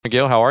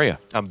Gill. How are you?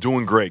 I'm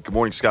doing great. Good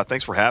morning, Scott.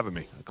 Thanks for having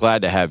me.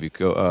 Glad to have you.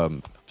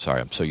 Sorry,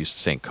 I'm so used to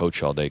saying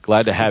coach all day.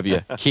 Glad to have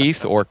you,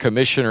 Keith, or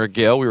Commissioner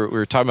Gill. We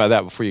were talking about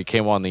that before you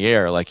came on the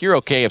air. Like, you're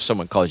okay if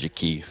someone calls you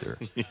Keith or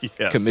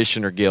Yes.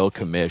 Commissioner Gill,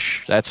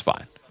 Commish. That's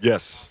fine.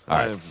 Yes. All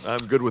right.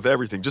 I'm good with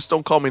everything. Just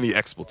don't call me any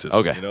expletives.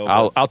 Okay. You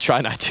know? I'll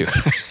try not to.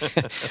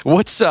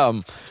 What's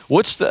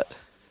the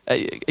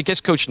I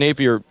guess Coach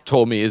Napier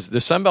told me, is the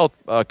Sun Belt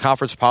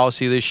Conference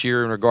policy this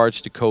year in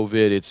regards to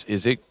COVID,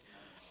 is it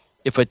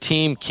if a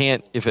team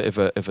can't, if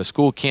a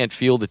school can't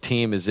field a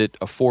team, is it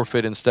a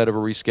forfeit instead of a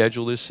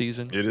reschedule this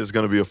season? It is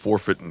going to be a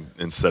forfeit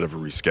instead of a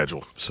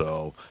reschedule.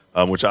 So,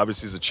 which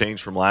obviously is a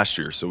change from last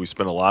year. So we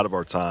spent a lot of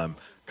our time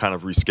kind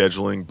of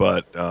rescheduling,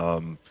 but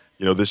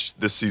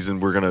this season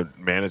we're going to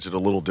manage it a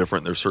little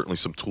different. There's certainly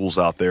some tools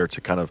out there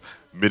to kind of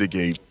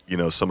mitigate,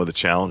 some of the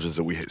challenges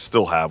that we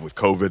still have with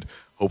COVID.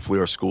 Hopefully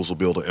our schools will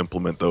be able to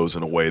implement those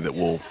in a way that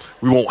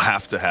we won't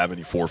have to have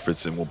any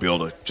forfeits, and we'll be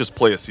able to just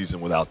play a season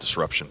without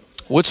disruption.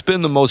 What's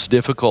been the most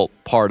difficult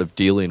part of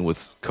dealing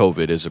with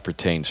COVID as it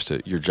pertains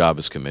to your job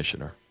as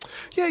commissioner?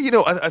 Yeah,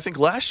 I think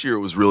last year it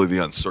was really the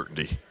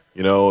uncertainty.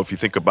 If you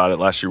think about it,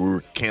 last year we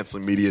were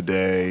canceling media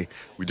day.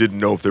 We didn't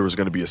know if there was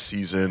going to be a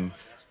season.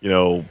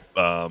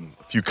 A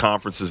few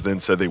conferences then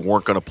said they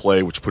weren't going to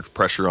play, which put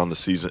pressure on the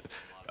season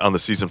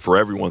for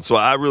everyone. So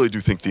I really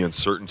do think the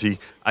uncertainty.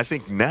 I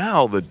think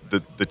now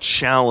the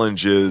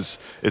challenge is,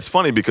 it's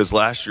funny because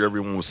last year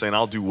everyone was saying,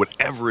 I'll do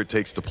whatever it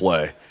takes to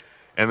play.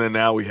 And then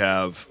now we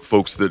have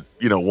folks that,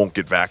 won't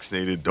get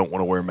vaccinated, don't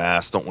want to wear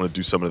masks, don't want to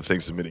do some of the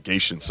things in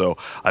mitigation. So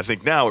I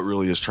think now it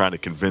really is trying to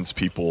convince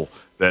people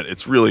that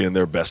it's really in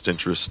their best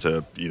interest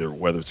to either,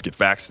 whether it's get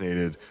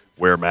vaccinated,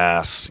 wear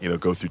masks,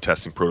 go through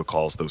testing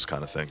protocols, those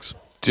kind of things.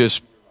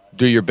 Just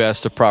do your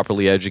best to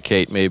properly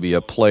educate maybe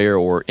a player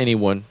or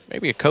anyone,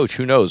 maybe a coach,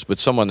 who knows, but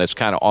someone that's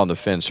kind of on the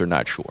fence or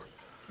not sure.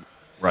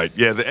 Right.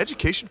 Yeah, the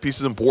education piece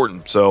is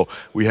important. So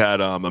we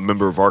had a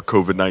member of our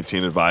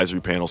COVID-19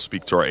 advisory panel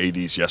speak to our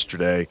ADs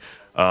yesterday.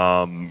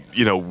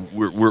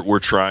 We're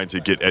trying to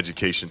get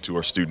education to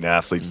our student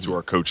athletes, to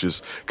our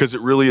coaches, because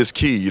it really is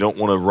key. You don't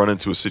want to run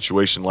into a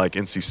situation like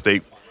NC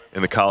State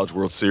in the College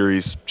World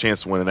Series,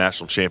 chance to win a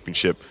national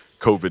championship.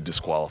 COVID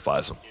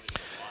disqualifies them.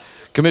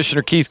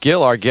 Commissioner Keith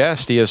Gill, our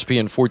guest,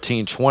 ESPN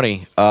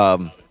 1420.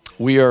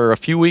 We are a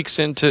few weeks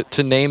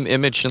into name,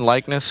 image, and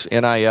likeness,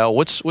 NIL.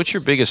 What's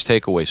your biggest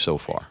takeaway so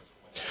far?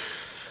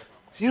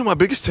 My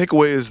biggest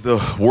takeaway is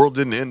the world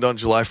didn't end on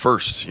July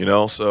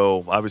 1st,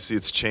 so obviously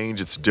it's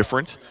changed, it's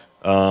different.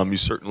 You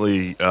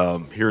certainly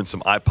hearing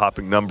some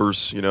eye-popping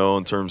numbers,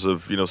 in terms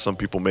of, some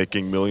people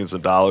making millions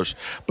of dollars.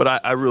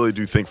 But I really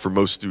do think for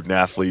most student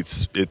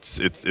athletes,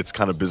 it's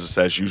kind of business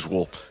as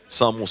usual.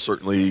 Some will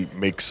certainly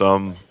make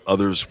some,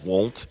 others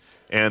won't.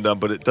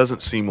 But it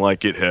doesn't seem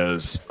like it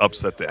has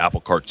upset the apple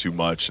cart too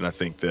much, and I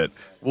think that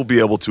we'll be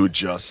able to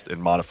adjust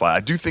and modify. I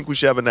do think we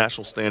should have a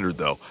national standard,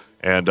 though,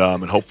 and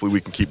hopefully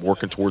we can keep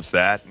working towards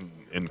that,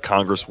 and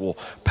Congress will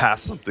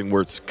pass something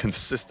where it's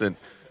consistent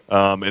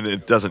and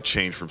it doesn't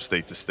change from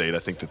state to state. I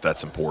think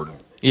that's important.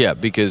 Yeah,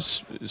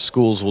 because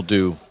schools will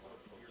do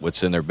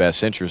what's in their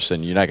best interest,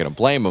 and you're not going to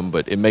blame them,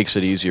 but it makes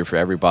it easier for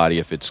everybody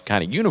if it's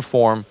kind of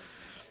uniform.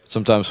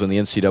 Sometimes when the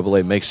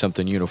NCAA makes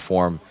something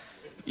uniform,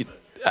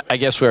 I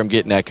guess where I'm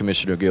getting at,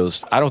 Commissioner Gill,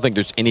 is I don't think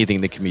there's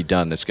anything that can be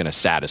done that's going to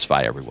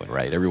satisfy everyone,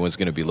 right? Everyone's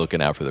going to be looking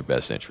out for their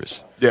best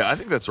interests. Yeah, I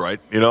think that's right.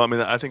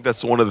 I think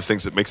that's one of the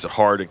things that makes it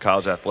hard in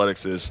college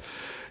athletics is,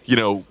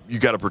 you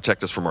got to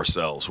protect us from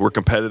ourselves. We're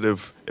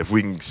competitive. If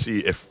we can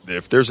see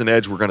if there's an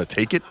edge, we're going to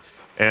take it.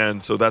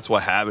 And so that's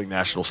why having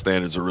national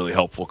standards are really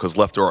helpful, because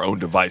left to our own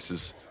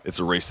devices, it's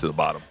a race to the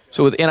bottom.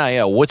 So with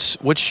NIL,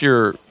 what's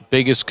your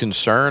biggest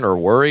concern or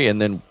worry,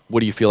 and then what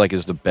do you feel like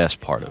is the best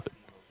part of it?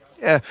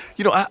 Yeah,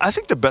 I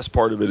think the best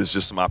part of it is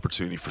just some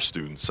opportunity for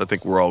students. I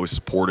think we're always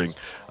supporting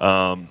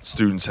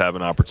students have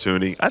an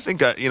opportunity. I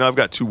think, I've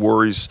got two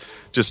worries,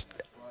 just,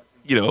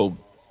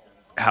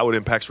 how it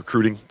impacts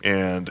recruiting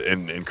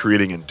and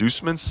creating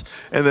inducements,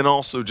 and then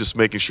also just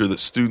making sure that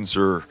students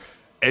are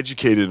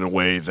educated in a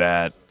way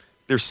that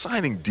they're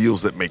signing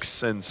deals that make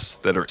sense,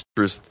 that are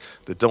interest,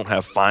 that don't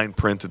have fine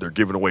print, that they're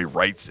giving away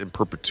rights in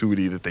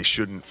perpetuity that they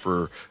shouldn't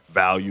for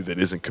value that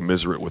isn't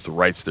commiserate with the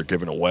rights they're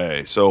giving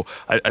away. So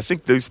I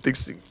think those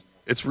things,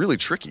 it's really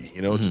tricky.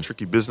 It's a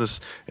tricky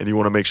business, and you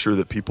want to make sure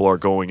that people are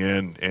going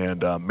in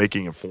and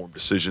making informed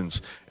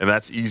decisions. And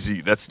that's easy.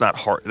 That's not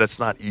hard. That's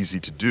not easy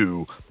to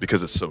do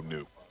because it's so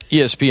new.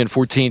 ESPN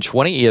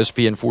 1420,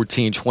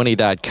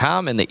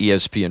 ESPN1420.com, and the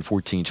ESPN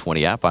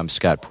 1420 app. I'm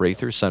Scott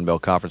Prather.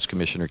 Sunbelt Conference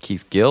Commissioner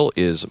Keith Gill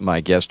is my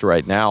guest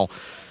right now.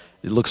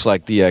 It looks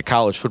like the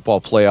college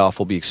football playoff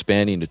will be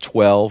expanding to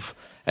 12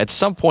 at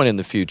some point in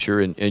the future,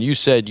 and you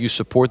said you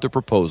support the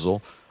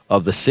proposal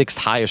of the sixth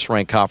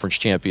highest-ranked conference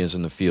champions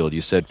in the field.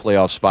 You said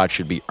playoff spots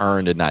should be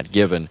earned and not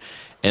given.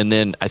 And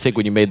then I think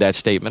when you made that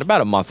statement about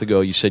a month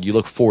ago, you said you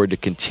look forward to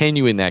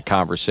continuing that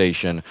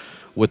conversation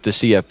with the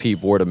CFP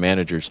Board of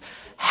Managers.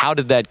 How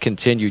did that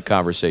continued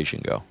conversation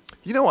go?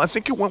 I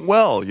think it went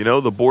well.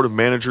 The Board of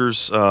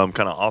Managers kind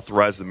of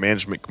authorized the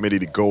management committee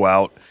to go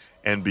out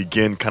and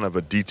begin kind of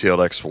a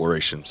detailed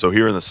exploration. So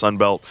here in the Sun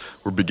Belt,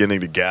 we're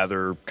beginning to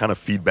gather kind of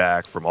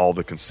feedback from all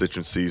the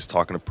constituencies,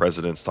 talking to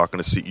presidents, talking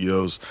to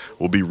CEOs.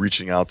 We'll be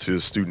reaching out to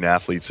student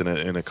athletes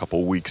in a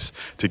couple of weeks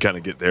to kind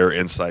of get their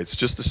insights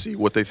just to see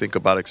what they think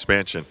about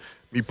expansion.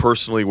 Me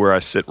personally, where I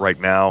sit right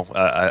now,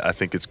 I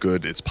think it's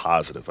good. It's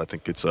positive. I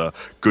think it's a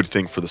good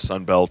thing for the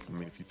Sun Belt. I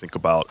mean, if you think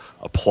about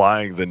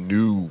applying the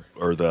new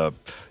or the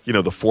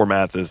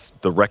format,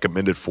 the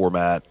recommended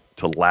format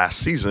to last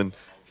season,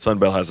 Sun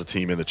Belt has a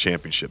team in the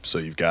championship. So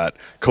you've got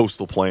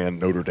Coastal playing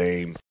Notre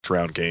Dame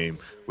round game,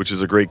 which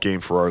is a great game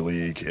for our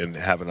league, and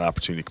having an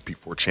opportunity to compete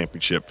for a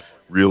championship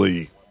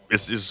really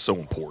is so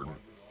important.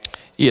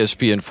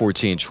 ESPN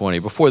 1420.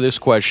 Before this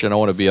question, I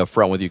want to be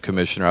upfront with you,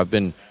 Commissioner. I've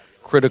been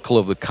critical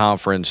of the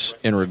conference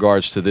in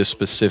regards to this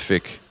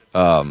specific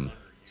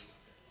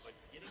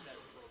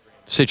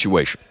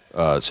situation.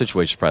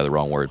 Situation is probably the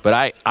wrong word,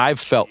 but I've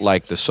felt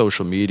like the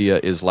social media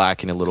is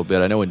lacking a little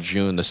bit. I know in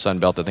June the Sun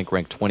Belt, I think,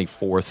 ranked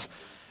 24th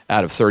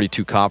out of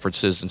 32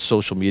 conferences in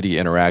social media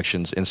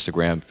interactions,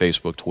 Instagram,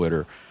 Facebook,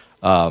 Twitter.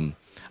 I'm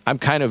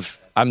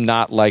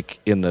not like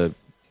in the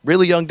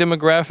really young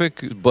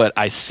demographic, but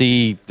I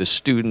see the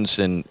students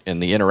and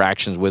the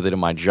interactions with it in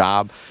my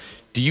job.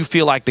 Do you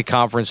feel like the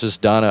conference has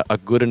done a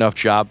good enough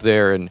job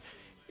there? And,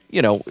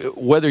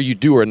 whether you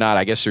do or not,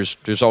 I guess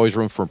there's always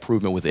room for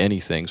improvement with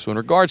anything. So in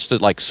regards to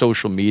like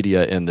social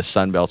media and the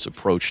Sun Belt's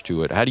approach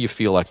to it, how do you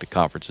feel like the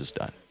conference has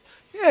done?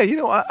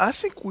 Yeah, I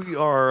think we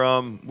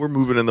are we're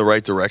moving in the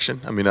right direction.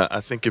 I mean,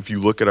 I think if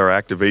you look at our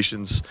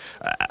activations,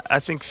 I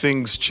think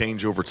things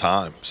change over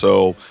time.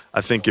 So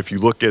I think if you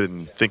look at it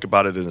and think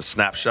about it in a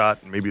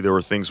snapshot, maybe there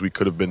were things we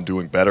could have been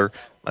doing better.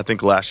 I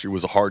think last year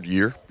was a hard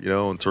year,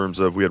 in terms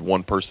of we had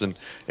one person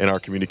in our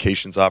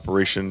communications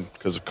operation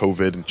because of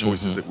COVID and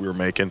choices that we were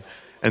making.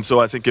 And so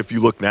I think if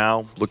you look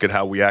now, look at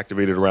how we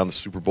activated around the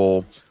Super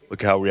Bowl,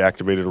 look at how we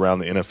activated around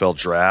the NFL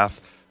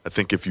draft. I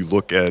think if you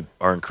look at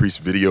our increased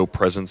video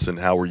presence and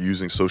how we're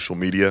using social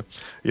media,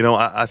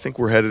 I think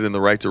we're headed in the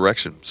right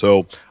direction.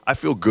 So I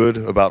feel good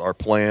about our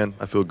plan.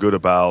 I feel good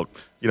about,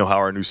 how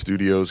our new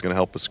studio is going to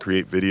help us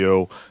create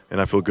video.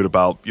 And I feel good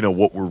about,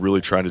 what we're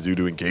really trying to do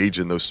to engage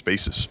in those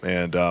spaces.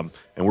 And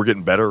we're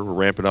getting better. We're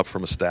ramping up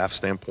from a staff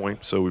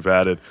standpoint. So we've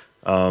added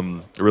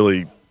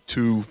really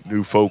three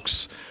new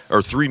folks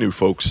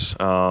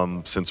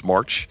since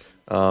March.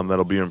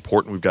 That'll be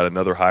important. We've got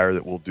another hire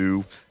that we'll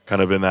do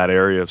kind of in that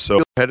area.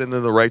 So heading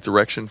in the right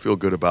direction, feel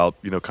good about,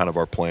 kind of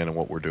our plan and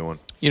what we're doing.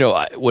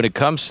 When it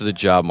comes to the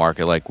job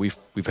market, like we've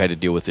had to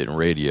deal with it in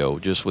radio,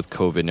 just with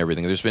COVID and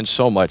everything, there's been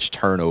so much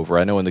turnover.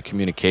 I know in the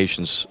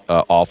communications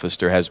office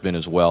there has been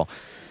as well.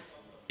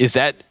 Is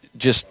that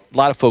just a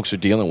lot of folks are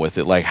dealing with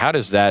it? Like, how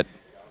does that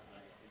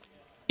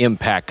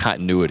impact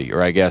continuity?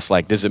 Or I guess,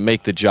 like, does it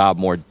make the job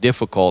more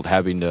difficult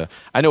having to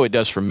 – I know it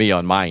does for me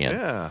on my end.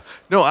 Yeah.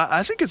 No,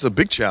 I think it's a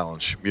big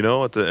challenge,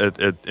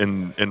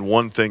 and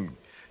one thing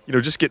 –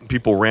 just getting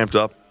people ramped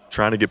up,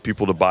 trying to get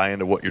people to buy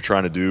into what you're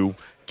trying to do,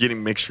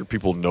 make sure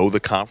people know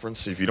the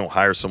conference. If you don't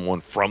hire someone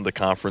from the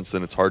conference,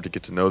 then it's hard to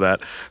get to know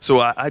that. So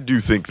I do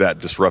think that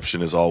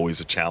disruption is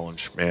always a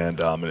challenge, and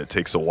it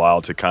takes a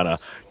while to kind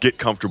of get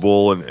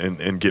comfortable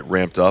and get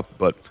ramped up.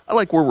 But I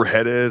like where we're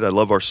headed. I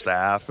love our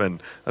staff,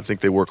 and I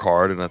think they work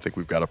hard, and I think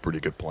we've got a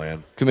pretty good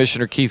plan.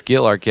 Commissioner Keith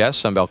Gill, our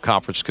guest, Sun Belt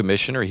Conference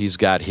Commissioner. He's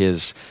got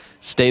his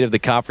State of the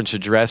Conference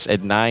address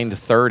at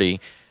 9:30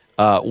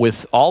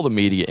 with all the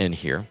media in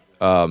here.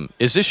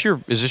 Is this your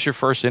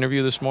first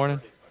interview this morning?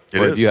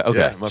 It is. Okay.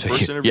 Yeah, my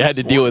first interview. You had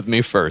to deal with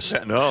me first.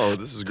 Yeah, no,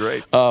 this is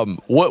great.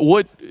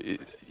 What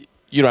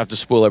you don't have to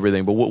spoil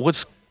everything, but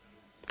what's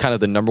kind of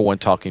the number one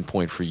talking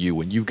point for you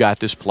when you've got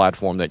this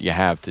platform that you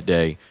have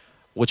today?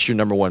 What's your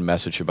number one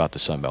message about the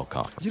Sun Belt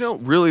Conference?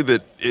 Really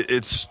that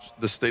it's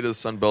the state of the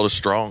Sun Belt is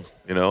strong.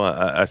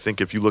 I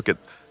think if you look at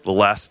the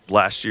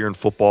last year in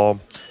football,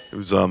 it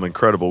was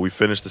incredible. We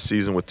finished the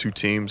season with two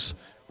teams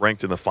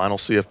ranked in the final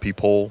CFP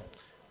poll.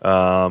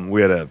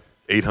 We had a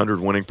 800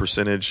 winning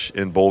percentage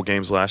in bowl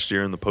games last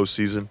year in the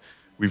postseason.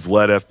 We've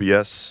led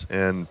FBS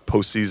and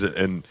postseason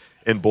and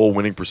in bowl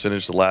winning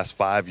percentage the last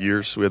 5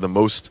 years. We had the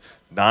most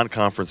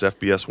non-conference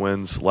FBS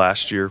wins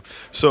last year.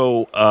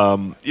 So,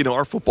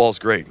 our football is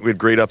great. We had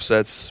great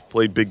upsets,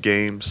 played big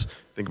games.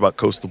 Think about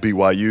Coastal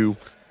BYU.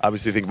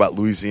 Obviously, think about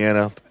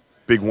Louisiana,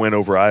 big win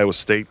over Iowa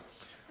State.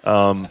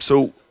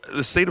 So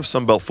the state of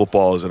Sun Belt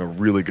football is in a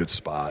really good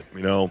spot.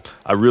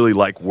 I really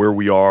like where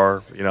we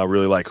are. I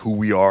really like who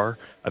we are.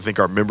 I think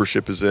our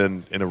membership is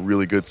in a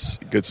really good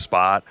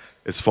spot.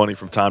 It's funny,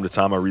 from time to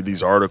time I read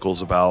these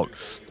articles about,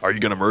 are you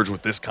going to merge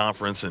with this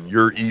conference and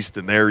you're east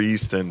and they're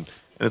east, and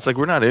it's like,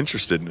 we're not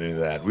interested in any of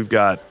that. We've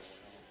got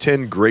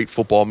 10 great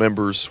football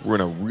members. We're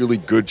in a really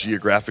good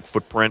geographic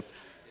footprint.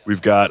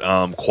 We've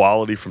got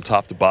quality from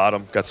top to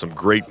bottom. Got some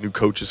great new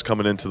coaches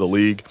coming into the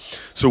league.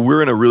 So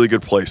we're in a really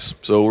good place.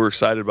 So we're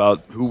excited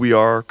about who we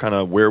are, kind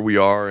of where we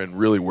are, and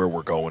really where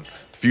we're going.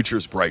 The future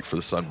is bright for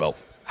the Sun Belt.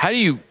 How do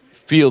you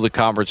feel the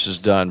conference has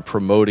done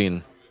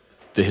promoting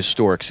the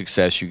historic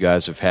success you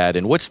guys have had,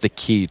 and what's the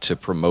key to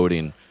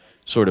promoting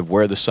sort of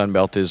where the Sun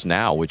Belt is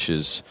now, which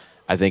is,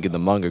 I think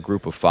among a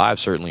group of 5,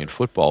 certainly in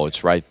football,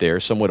 it's right there.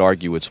 Some would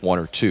argue it's 1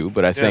 or 2,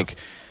 but I think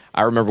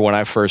I remember when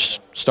I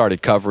first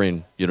started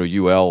covering,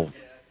 UL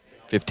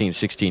 15,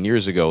 16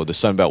 years ago, the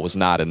Sun Belt was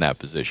not in that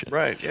position.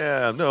 Right.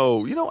 Yeah.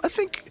 No. I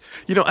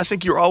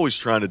think you're always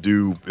trying to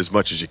do as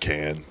much as you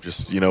can.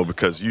 Just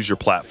because use your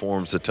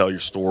platforms to tell your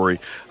story.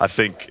 I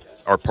think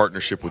our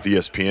partnership with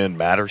ESPN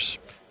matters,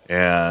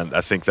 and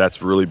I think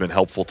that's really been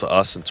helpful to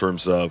us in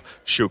terms of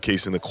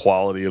showcasing the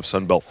quality of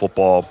Sun Belt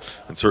football.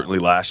 And certainly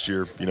last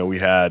year, we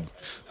had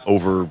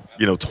over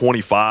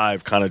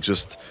 25 kind of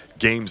just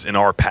games in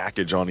our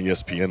package on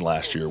ESPN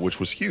last year,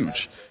 which was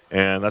huge.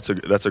 And that's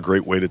a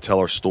great way to tell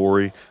our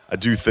story. I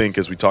do think,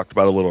 as we talked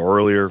about a little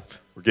earlier,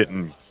 we're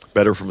getting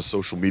better from a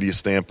social media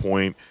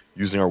standpoint,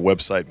 using our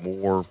website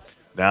more.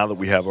 Now that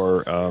we have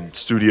our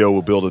studio,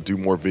 we'll be able to do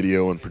more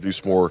video and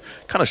produce more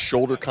kind of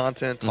shoulder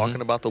content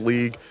talking about the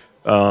league.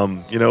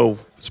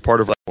 It's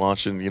part of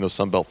launching,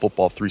 Sunbelt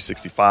Football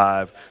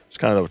 365. It's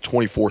kind of a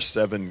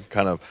 24/7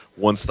 kind of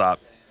one-stop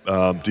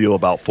deal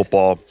about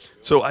football.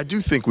 So I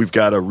do think we've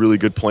got a really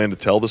good plan to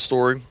tell the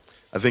story.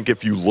 I think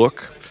if you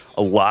look,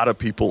 a lot of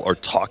people are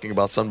talking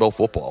about Sunbelt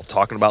football,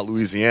 talking about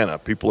Louisiana.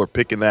 People are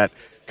picking that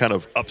kind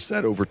of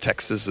upset over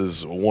Texas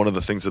as one of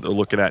the things that they're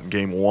looking at in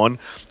game 1.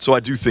 So I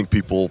do think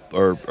people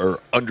are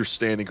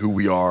understanding who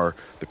we are,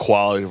 the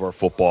quality of our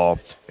football,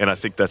 and I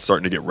think that's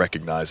starting to get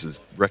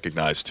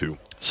recognized too.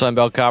 Sun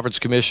Belt Conference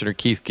Commissioner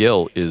Keith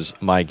Gill is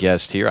my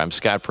guest here. I'm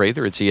Scott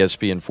Prather. It's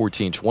ESPN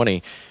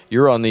 1420.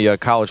 You're on the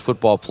College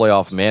Football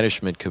Playoff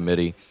Management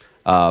Committee.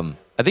 I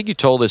think you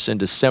told us in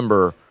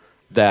December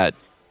that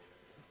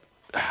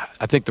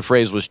I think the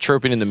phrase was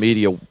chirping in the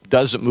media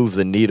doesn't move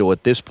the needle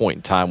at this point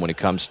in time when it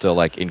comes to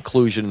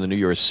inclusion in the New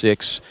Year's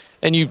Six.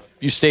 And you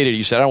said,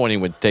 I don't want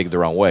anyone to take it the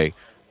wrong way.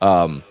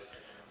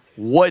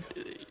 What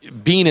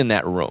being in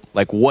that room,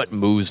 what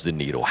moves the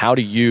needle? How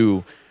do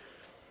you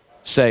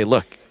say,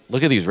 look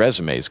at these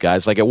resumes,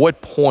 guys? At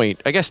what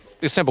point, I guess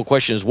the simple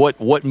question is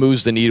what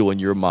moves the needle in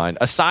your mind,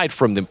 aside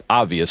from the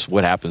obvious,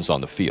 what happens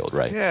on the field,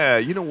 right? Yeah,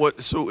 you know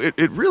what? So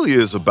it really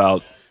is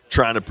about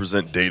trying to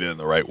present data in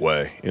the right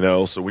way,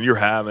 So when you're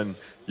having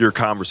your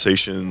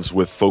conversations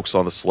with folks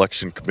on the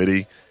selection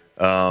committee,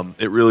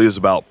 it really is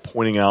about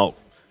pointing out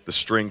the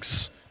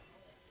strengths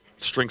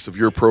of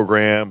your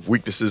program,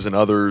 weaknesses in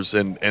others,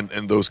 and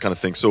those kind of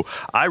things. So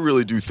I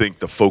really do think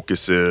the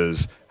focus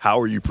is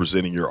how are you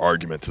presenting your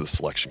argument to the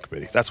selection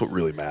committee? That's what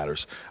really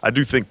matters. I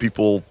do think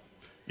people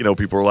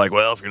are like,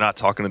 well, if you're not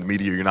talking to the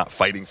media, you're not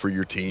fighting for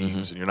your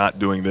teams, and you're not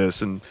doing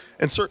this. And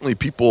certainly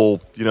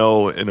people,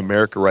 in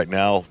America right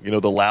now,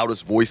 the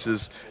loudest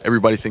voices,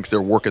 everybody thinks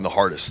they're working the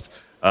hardest.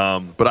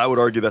 But I would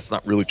argue that's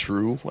not really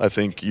true. I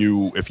think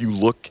if you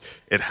look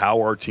at how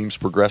our teams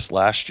progressed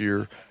last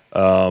year,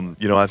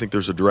 I think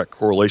there's a direct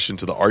correlation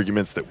to the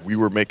arguments that we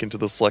were making to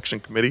the selection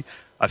committee.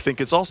 I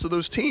think it's also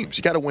those teams.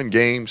 You got to win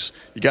games.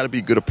 You got to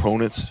be good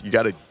opponents. You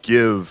got to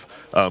give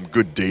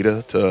good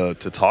data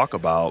to talk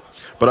about.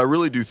 But I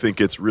really do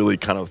think it's really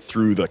kind of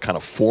through the kind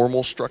of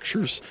formal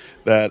structures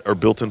that are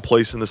built in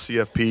place in the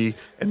CFP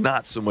and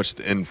not so much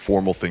the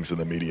informal things in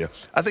the media.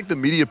 I think the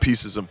media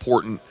piece is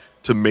important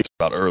to make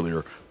about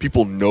earlier.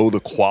 People know the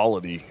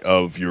quality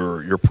of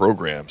your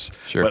programs.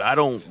 Sure. But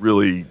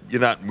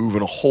you're not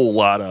moving a whole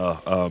lot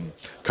of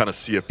kind of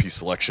CFP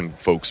selection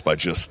folks by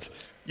just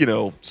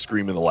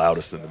screaming the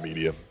loudest in the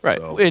media. Right.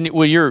 So. And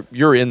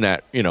you're in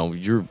that,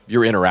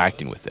 you're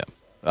interacting with them.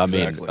 I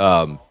Exactly.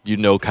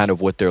 mean, kind of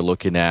what they're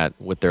looking at,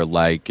 what they're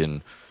like,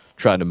 and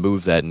trying to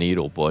move that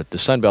needle. But the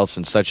Sun Belt's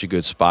in such a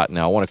good spot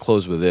now. I want to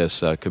close with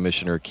this.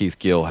 Commissioner Keith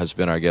Gill has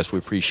been our guest. We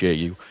appreciate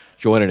you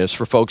joining us.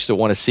 For folks that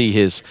want to see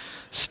his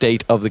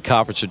State of the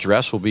Conference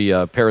address, we'll be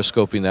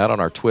periscoping that on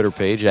our Twitter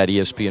page at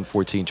ESPN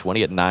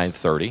 1420 at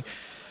 9:30.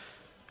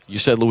 You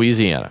said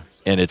Louisiana,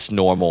 and it's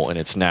normal and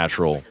it's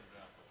natural.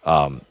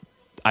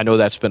 I know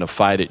that's been a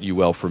fight at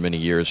UL for many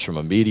years from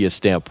a media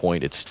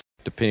standpoint. It's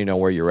depending on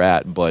where you're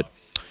at. But,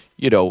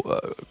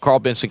 Carl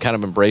Benson kind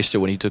of embraced it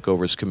when he took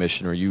over as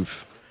commissioner.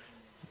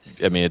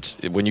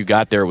 When you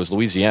got there, it was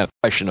Louisiana.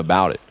 Question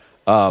about it.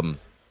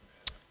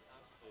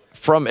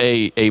 From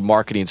a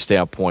marketing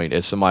standpoint,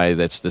 as somebody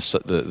that's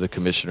the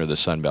commissioner of the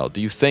Sun Belt,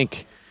 do you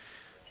think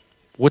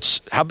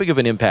how big of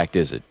an impact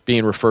is it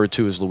being referred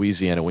to as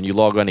Louisiana when you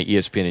log on to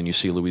ESPN and you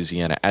see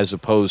Louisiana as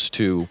opposed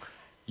to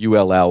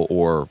ULL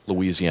or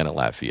Louisiana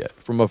Lafayette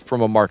from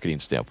a marketing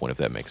standpoint, if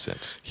that makes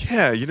sense?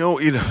 Yeah,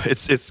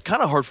 it's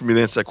kind of hard for me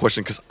to answer that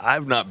question because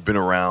I've not been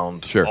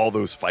around all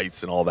those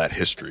fights and all that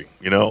history.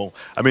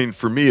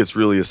 For me, it's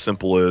really as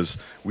simple as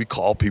we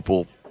call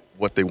people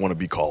what they want to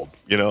be called,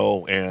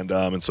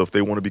 and so if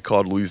they want to be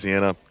called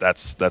Louisiana,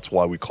 that's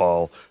why we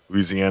call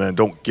Louisiana, and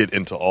don't get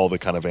into all the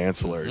kind of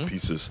ancillary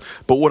pieces.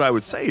 But what I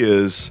would say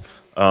is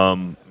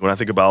when I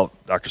think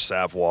about Dr.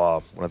 Savoy,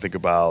 when I think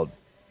about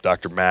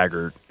Dr.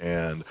 Maggart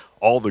and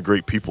all the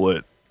great people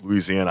at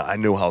Louisiana, I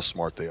know how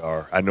smart they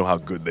are. I know how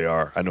good they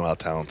are. I know how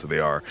talented they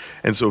are.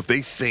 And so if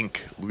they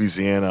think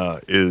Louisiana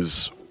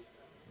is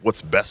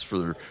what's best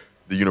for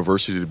the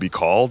university to be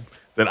called,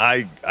 then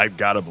I've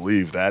got to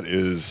believe that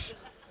is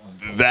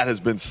that has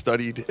been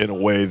studied in a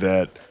way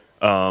that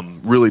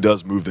really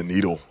does move the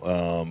needle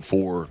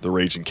for the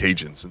Raging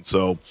Cajuns. And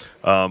so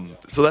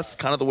that's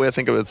kind of the way I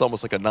think of it. It's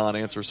almost like a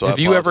non-answer. So have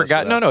you ever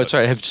got it's all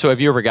right. Have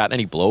you ever gotten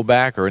any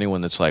blowback or anyone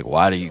that's like,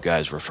 why do you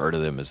guys refer to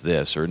them as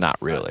this, or not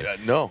really?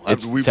 No,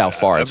 it's how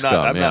far it's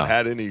come. I've not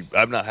had any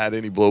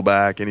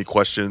blowback, any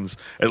questions.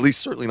 At least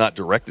certainly not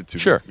directed to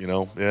sure. me.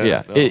 No.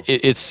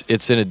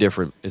 It's in a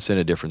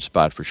different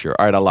spot for sure.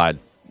 All right, I lied.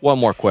 One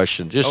more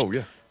question. Just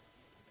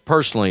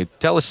personally,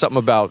 tell us something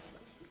about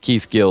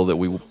Keith Gill that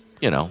we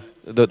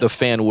the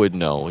fan would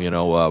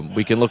know.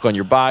 We can look on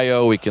your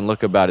bio, we can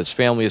look about his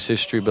family, his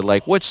history, but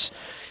if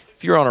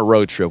you're on a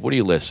road trip, what are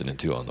you listening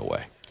to on the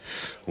way?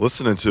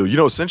 Listening to,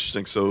 it's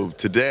interesting. So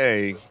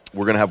today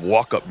we're going to have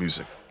walk-up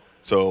music.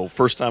 So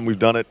first time we've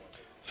done it.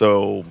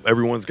 So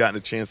everyone's gotten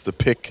a chance to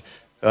pick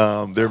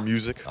their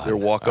music, their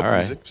walk-up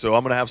music. So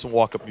I'm going to have some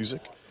walk-up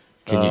music.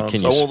 Can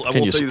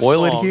you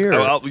spoil it here?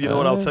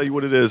 I'll tell you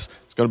what it is.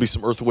 It's going to be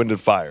some Earth, Wind,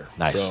 and Fire.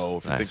 Nice. So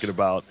if you're thinking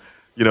about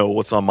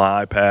what's on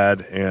my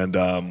iPad.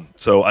 And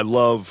so I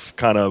love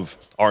kind of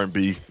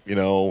R&B,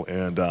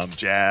 and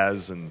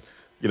jazz and,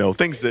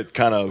 things that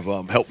kind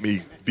of help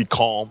me be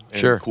calm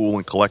and cool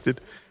and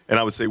collected. And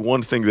I would say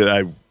one thing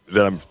that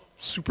I'm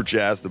super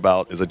jazzed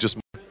about is so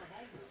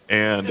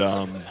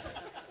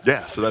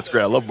that's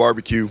great. I love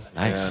barbecue.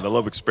 Nice. And I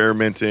love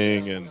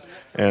experimenting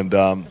and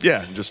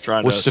just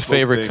trying What's to the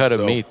favorite things. cut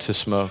of meat to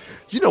smoke?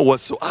 You know what?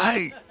 So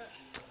I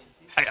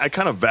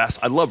kind of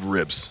I love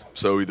ribs.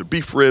 So either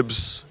beef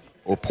ribs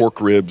or pork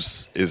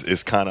ribs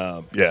is kind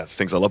of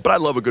things I love. But I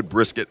love a good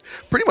brisket.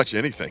 Pretty much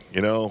anything,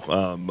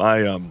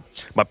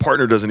 My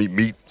partner doesn't eat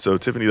meat, so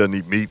Tiffany doesn't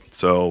eat meat.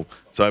 So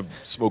I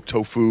smoke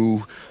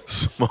tofu,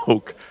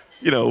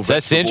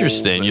 That's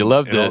interesting. You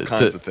love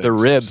the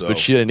ribs, but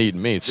she doesn't eat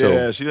meat.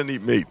 So she doesn't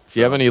eat meat. If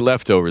you have any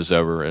leftovers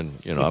ever, and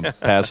I'm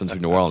passing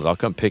through New Orleans, I'll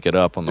come pick it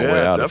up on the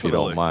way out if you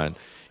don't mind.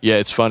 Yeah,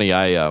 it's funny.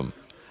 I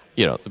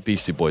the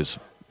Beastie Boys,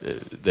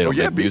 they don't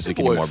make music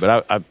anymore,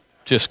 but I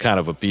just kind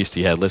of a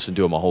beastie head, listened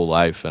to him my whole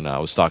life, and I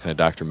was talking to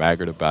Dr.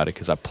 Maggart about it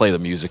because I play the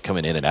music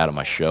coming in and out of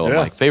my show. I'm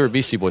like, favorite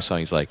Beastie Boys song?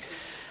 He's like,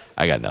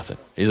 I got nothing.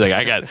 He's like,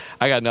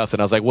 I got nothing.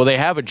 I was like, well, they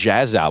have a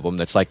jazz album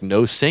that's like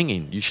no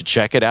singing. You should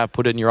check it out,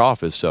 put it in your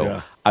office.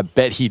 So I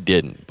bet he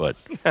didn't, but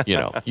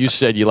you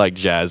said you like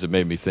jazz. It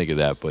made me think of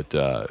that. But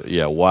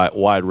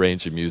wide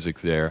range of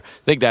music there.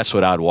 I think that's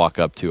what I'd walk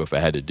up to if I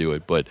had to do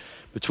it. But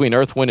between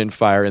Earth, Wind, and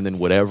Fire, and then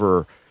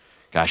whatever.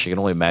 Gosh, I can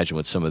only imagine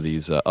what some of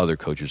these other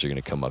coaches are going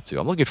to come up to.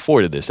 I'm looking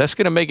forward to this. That's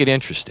going to make it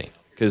interesting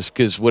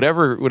because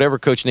whatever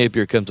Coach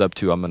Napier comes up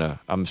to, I'm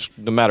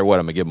no matter what,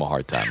 I'm gonna give him a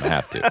hard time.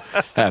 I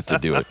have to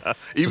do it.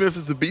 Even if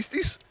it's the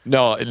Beasties?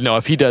 No.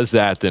 If he does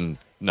that, then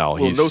no.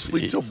 Well, no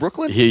sleep till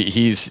Brooklyn. If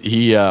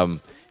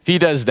he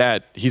does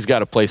that, he's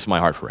got a place in my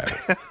heart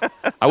forever.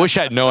 I wish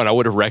I'd known. I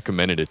would have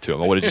recommended it to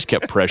him. I would have just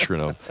kept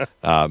pressuring him.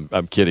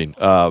 I'm kidding.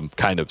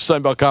 Kind of.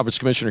 Sun Belt Conference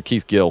Commissioner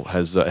Keith Gill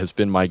has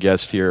been my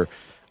guest here.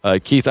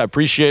 Keith, I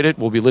appreciate it.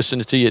 We'll be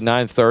listening to you at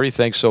 9:30.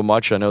 Thanks so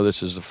much. I know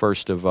this is the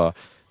first of a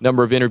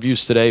number of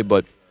interviews today,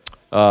 but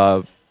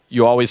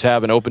you always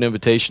have an open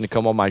invitation to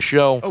come on my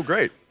show. Oh,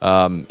 great.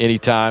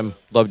 Anytime.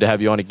 Love to have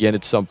you on again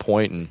at some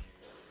point, and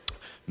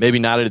maybe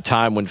not at a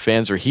time when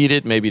fans are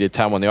heated, maybe at a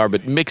time when they are,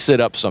 but mix it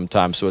up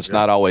sometimes so it's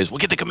not always, we'll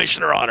get the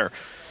commissioner on her.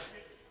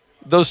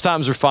 Those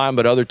times are fine,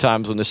 but other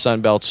times when the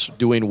Sun Belt's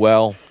doing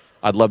well,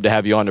 I'd love to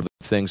have you on to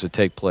things that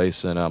take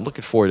place, and I'm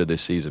looking forward to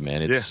this season,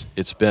 man. It's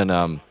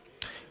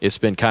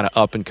been kind of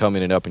up and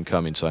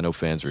coming, so I know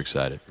fans are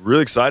excited.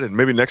 Really excited.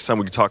 Maybe next time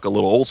we can talk a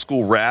little old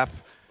school rap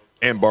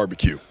and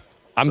barbecue.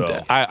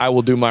 I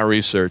will do my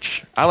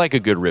research. I like a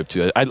good rib,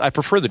 too. I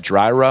prefer the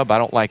dry rub. I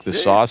don't like the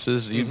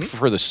sauces. You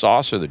prefer the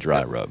sauce or the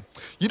dry rub?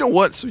 You know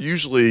what? So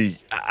usually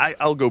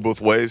I'll go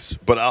both ways,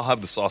 but I'll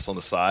have the sauce on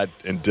the side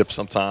and dip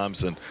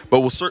sometimes.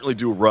 But we'll certainly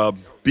do a rub.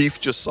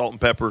 Beef, just salt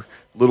and pepper,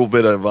 a little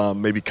bit of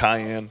maybe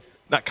cayenne.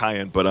 Not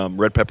cayenne, but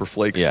red pepper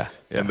flakes. Yeah.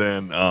 And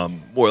then a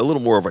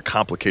little more of a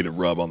complicated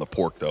rub on the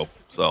pork, though.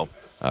 So.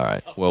 All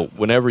right. Well,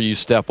 whenever you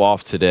step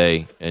off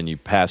today and you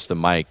pass the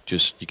mic,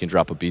 you can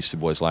drop a Beastie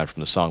Boys line from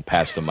the song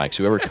 "Pass the Mic."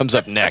 So whoever comes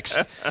up next,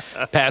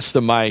 pass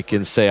the mic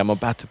and say, "I'm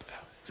about to."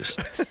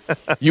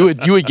 You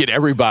would get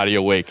everybody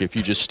awake if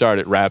you just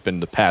started rapping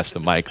the "Pass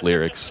the Mic"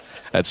 lyrics.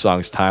 That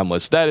song's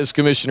timeless. That is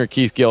Commissioner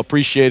Keith Gill.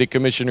 Appreciate it,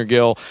 Commissioner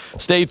Gill.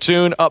 Stay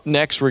tuned. Up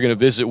next, we're going to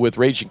visit with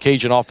Raging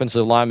Cajun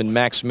offensive lineman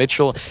Max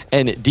Mitchell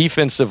and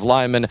defensive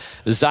lineman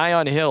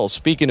Zion Hill.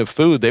 Speaking of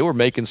food, they were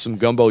making some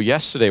gumbo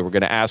yesterday. We're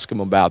going to ask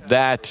them about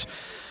that.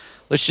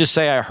 Let's just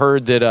say I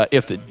heard that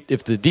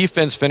if the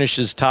defense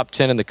finishes top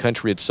 10 in the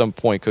country at some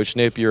point, Coach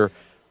Napier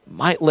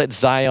might let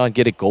Zion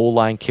get a goal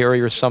line carry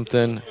or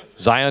something.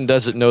 Zion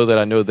doesn't know that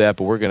I know that,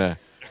 but we're gonna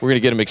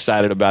get him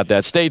excited about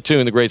that. Stay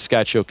tuned. The Great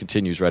Scott Show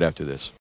continues right after this.